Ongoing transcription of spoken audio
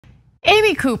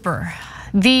Amy Cooper,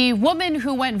 the woman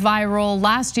who went viral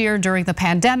last year during the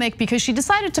pandemic because she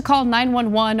decided to call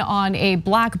 911 on a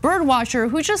black bird watcher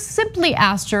who just simply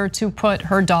asked her to put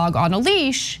her dog on a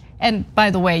leash. And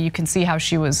by the way, you can see how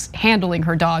she was handling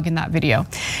her dog in that video.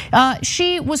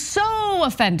 She was so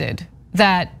offended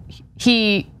that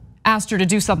he asked her to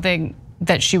do something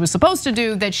that she was supposed to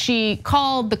do that she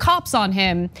called the cops on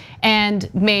him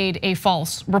and made a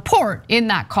false report in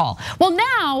that call. Well,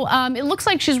 now it looks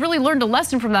like she's really learned a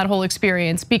lesson from that whole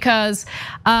experience because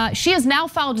she has now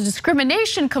filed a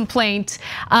discrimination complaint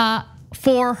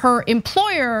for her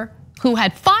employer who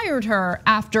had fired her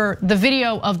after the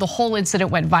video of the whole incident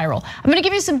went viral. I'm gonna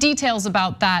give you some details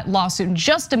about that lawsuit in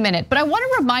just a minute, but I wanna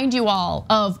remind you all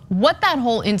of what that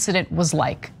whole incident was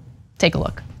like. Take a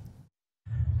look.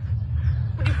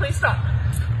 Would you please stop?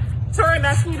 Sir, I'm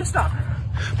asking you to stop.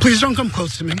 Please don't come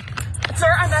close to me. Sir,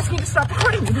 I'm asking you to stop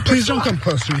recording me. Please don't come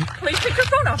close to me. Please take your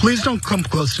phone off. Please don't come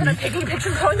close to And me. I'm taking a picture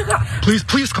and calling the cops.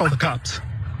 Please call the cops.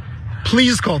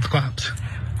 Please call the cops.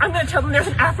 I'm gonna tell them there's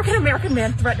an African-American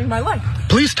man threatening my life.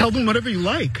 Please tell them whatever you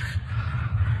like.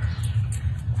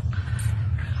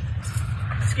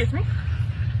 Excuse me?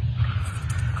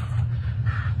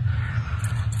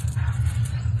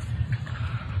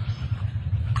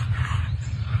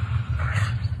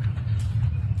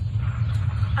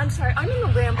 I'm sorry, I'm in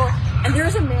the Ramble, and there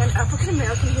is a man,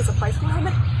 African-American, he has a bicycle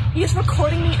helmet. He is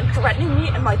recording me and threatening me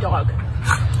and my dog.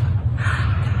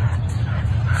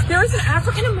 There is an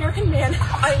African-American man,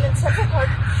 I am in Central Park.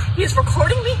 He is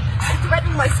recording me and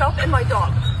threatening myself and my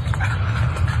dog.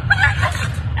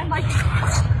 And my...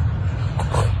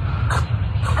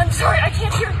 I'm sorry, I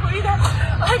can't hear you either.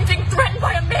 I'm being threatened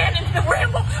by a man in the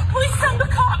Ramble. Please send the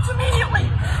cops immediately.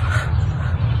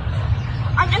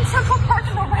 I'm in Central Park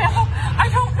in the Ramble. I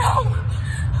don't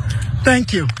know.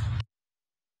 Thank you.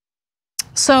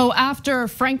 So after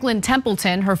Franklin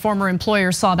Templeton, her former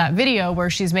employer, saw that video where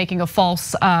she's making a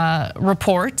false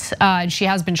report, and she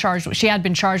had been charged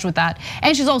with that,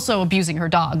 and she's also abusing her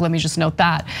dog. Let me just note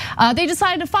that they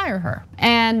decided to fire her,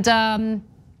 and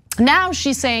now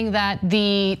she's saying that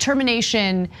the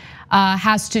termination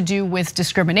has to do with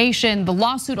discrimination. The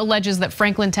lawsuit alleges that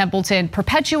Franklin Templeton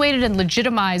perpetuated and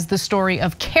legitimized the story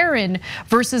of Karen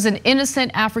versus an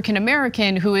innocent African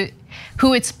American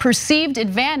who its perceived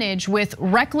advantage with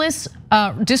reckless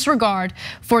disregard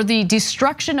for the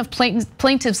destruction of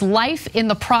plaintiff's life in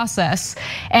the process,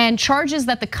 and charges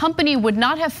that the company would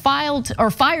not have filed or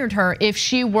fired her if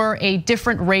she were a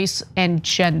different race and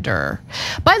gender.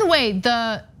 By the way,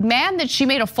 the man that she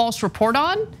made a false report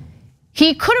on,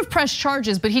 he could have pressed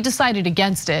charges, but he decided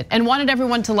against it and wanted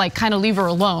everyone to kind of leave her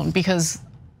alone because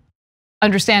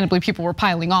understandably people were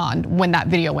piling on when that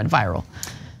video went viral.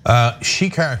 She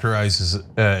characterizes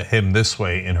him this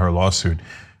way in her lawsuit.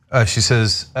 She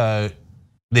says that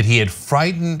he had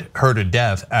frightened her to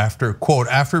death after, quote,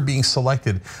 after being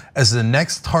selected as the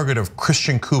next target of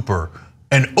Christian Cooper,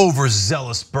 an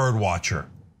overzealous bird watcher.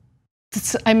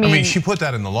 I mean, she put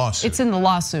that in the lawsuit. It's in the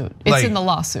lawsuit. It's in the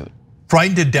lawsuit.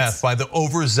 Frightened to death by the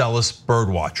overzealous bird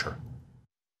watcher.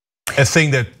 A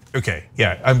thing that, okay,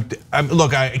 yeah,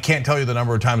 look, I can't tell you the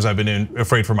number of times I've been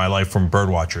afraid for my life from bird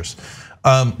watchers.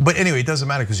 But anyway, it doesn't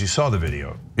matter because you saw the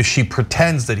video. She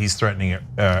pretends that he's threatening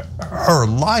her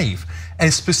life,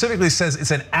 and specifically says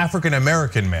it's an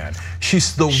African-American man.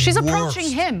 She's approaching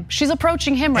him. She's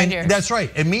approaching him right here. That's right.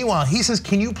 And meanwhile, he says,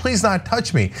 "Can you please not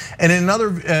touch me?" And in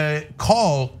another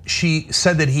call, she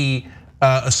said that he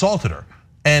assaulted her,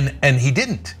 and he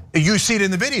didn't. You see it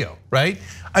in the video, right?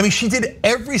 I mean, she did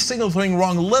every single thing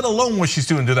wrong, let alone what she's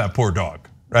doing to that poor dog,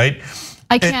 right?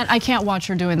 I can't watch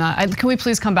her doing that. Can we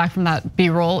please come back from that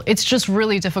B-roll? It's just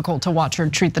really difficult to watch her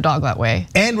treat the dog that way.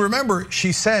 And remember,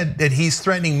 she said that he's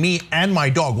threatening me and my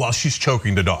dog while she's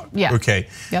choking the dog. Yeah. Okay.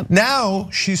 Yep. Now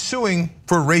she's suing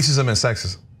for racism and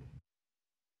sexism.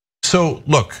 So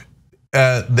look,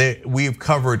 we've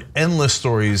covered endless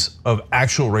stories of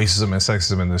actual racism and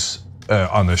sexism in this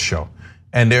on this show,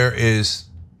 and there is,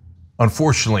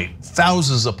 unfortunately,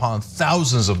 thousands upon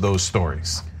thousands of those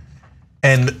stories.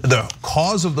 And the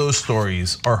cause of those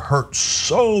stories are hurt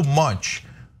so much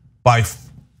by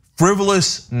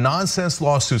frivolous nonsense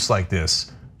lawsuits like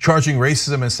this, charging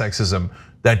racism and sexism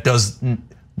that does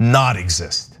not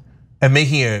exist, and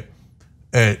making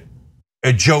a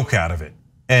joke out of it,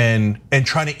 and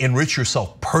trying to enrich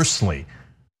yourself personally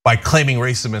by claiming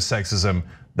racism and sexism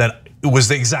that it was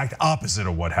the exact opposite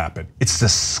of what happened. It's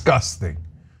disgusting.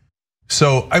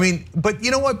 So, I mean, but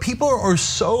you know what? People are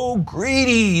so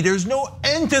greedy. There's no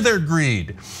end to their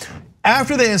greed.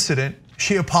 After the incident,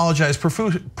 she apologized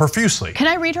profusely. Can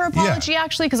I read her apology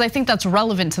actually? Because I think that's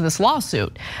relevant to this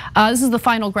lawsuit. This is the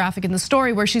final graphic in the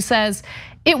story where she says,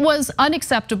 "It was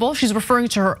unacceptable." She's referring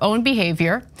to her own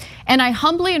behavior. "And I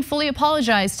humbly and fully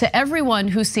apologize to everyone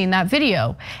who's seen that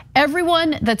video.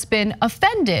 Everyone that's been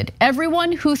offended,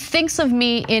 everyone who thinks of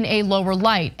me in a lower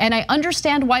light. And I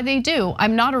understand why they do.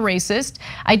 I'm not a racist.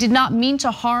 I did not mean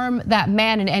to harm that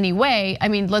man in any way." I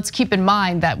mean, let's keep in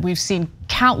mind that we've seen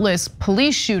countless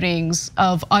police shootings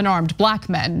of unarmed black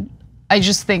men. I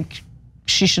just think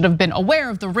she should have been aware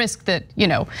of the risk that,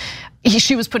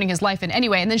 she was putting his life in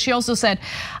anyway. And then she also said,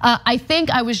 "I think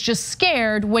I was just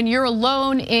scared. When you're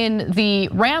alone in the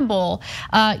ramble,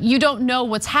 you don't know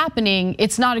what's happening.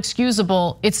 It's not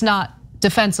excusable. It's not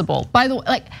defensible." By the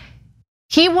way,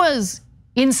 he was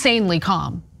insanely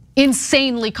calm.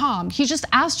 Insanely calm. He just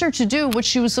asked her to do what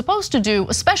she was supposed to do,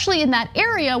 especially in that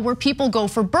area where people go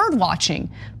for bird watching.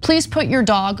 Please put your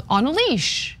dog on a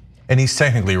leash. And he's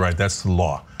technically right, that's the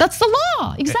law. That's the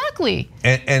law, exactly.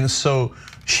 And so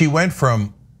she went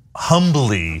from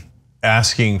humbly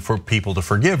asking for people to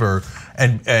forgive her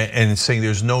and saying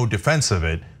there's no defense of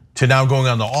it, to now going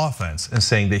on the offense and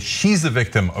saying that she's the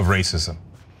victim of racism.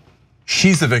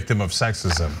 She's the victim of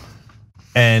sexism,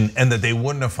 and that they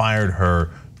wouldn't have fired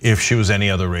her if she was any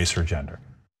other race or gender.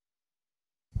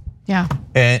 Yeah.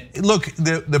 And look,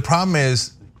 the problem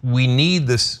is we need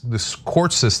this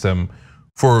court system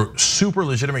for super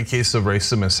legitimate cases of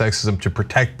racism and sexism to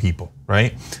protect people,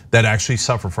 right? That actually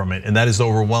suffer from it, and that is the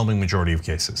overwhelming majority of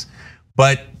cases.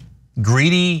 But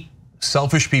greedy,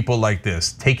 selfish people like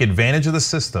this take advantage of the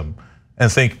system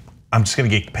and think, I'm just gonna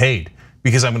get paid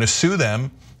because I'm gonna sue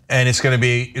them, and it's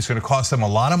gonna cost them a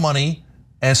lot of money.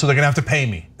 And so they're gonna have to pay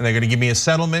me, and they're gonna give me a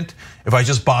settlement if I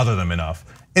just bother them enough.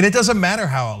 And it doesn't matter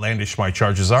how outlandish my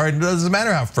charges are, it doesn't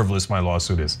matter how frivolous my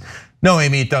lawsuit is. No,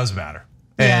 Amy, it does matter.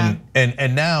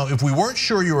 And now, if we weren't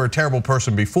sure you were a terrible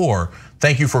person before,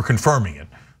 thank you for confirming it.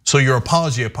 So your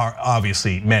apology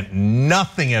obviously meant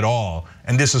nothing at all,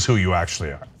 and this is who you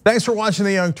actually are. Thanks for watching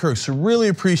The Young Turks, really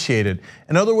appreciate it.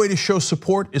 Another way to show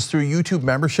support is through YouTube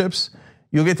memberships.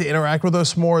 You'll get to interact with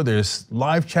us more. There's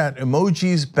live chat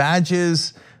emojis,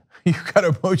 badges. You've got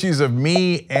emojis of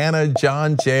me, Anna,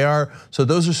 John, JR. So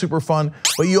those are super fun.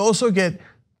 But you also get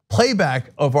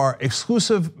playback of our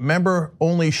exclusive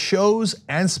member-only shows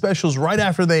and specials right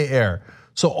after they air.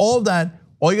 So all of that,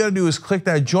 all you gotta do is click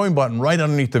that join button right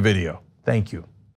underneath the video. Thank you.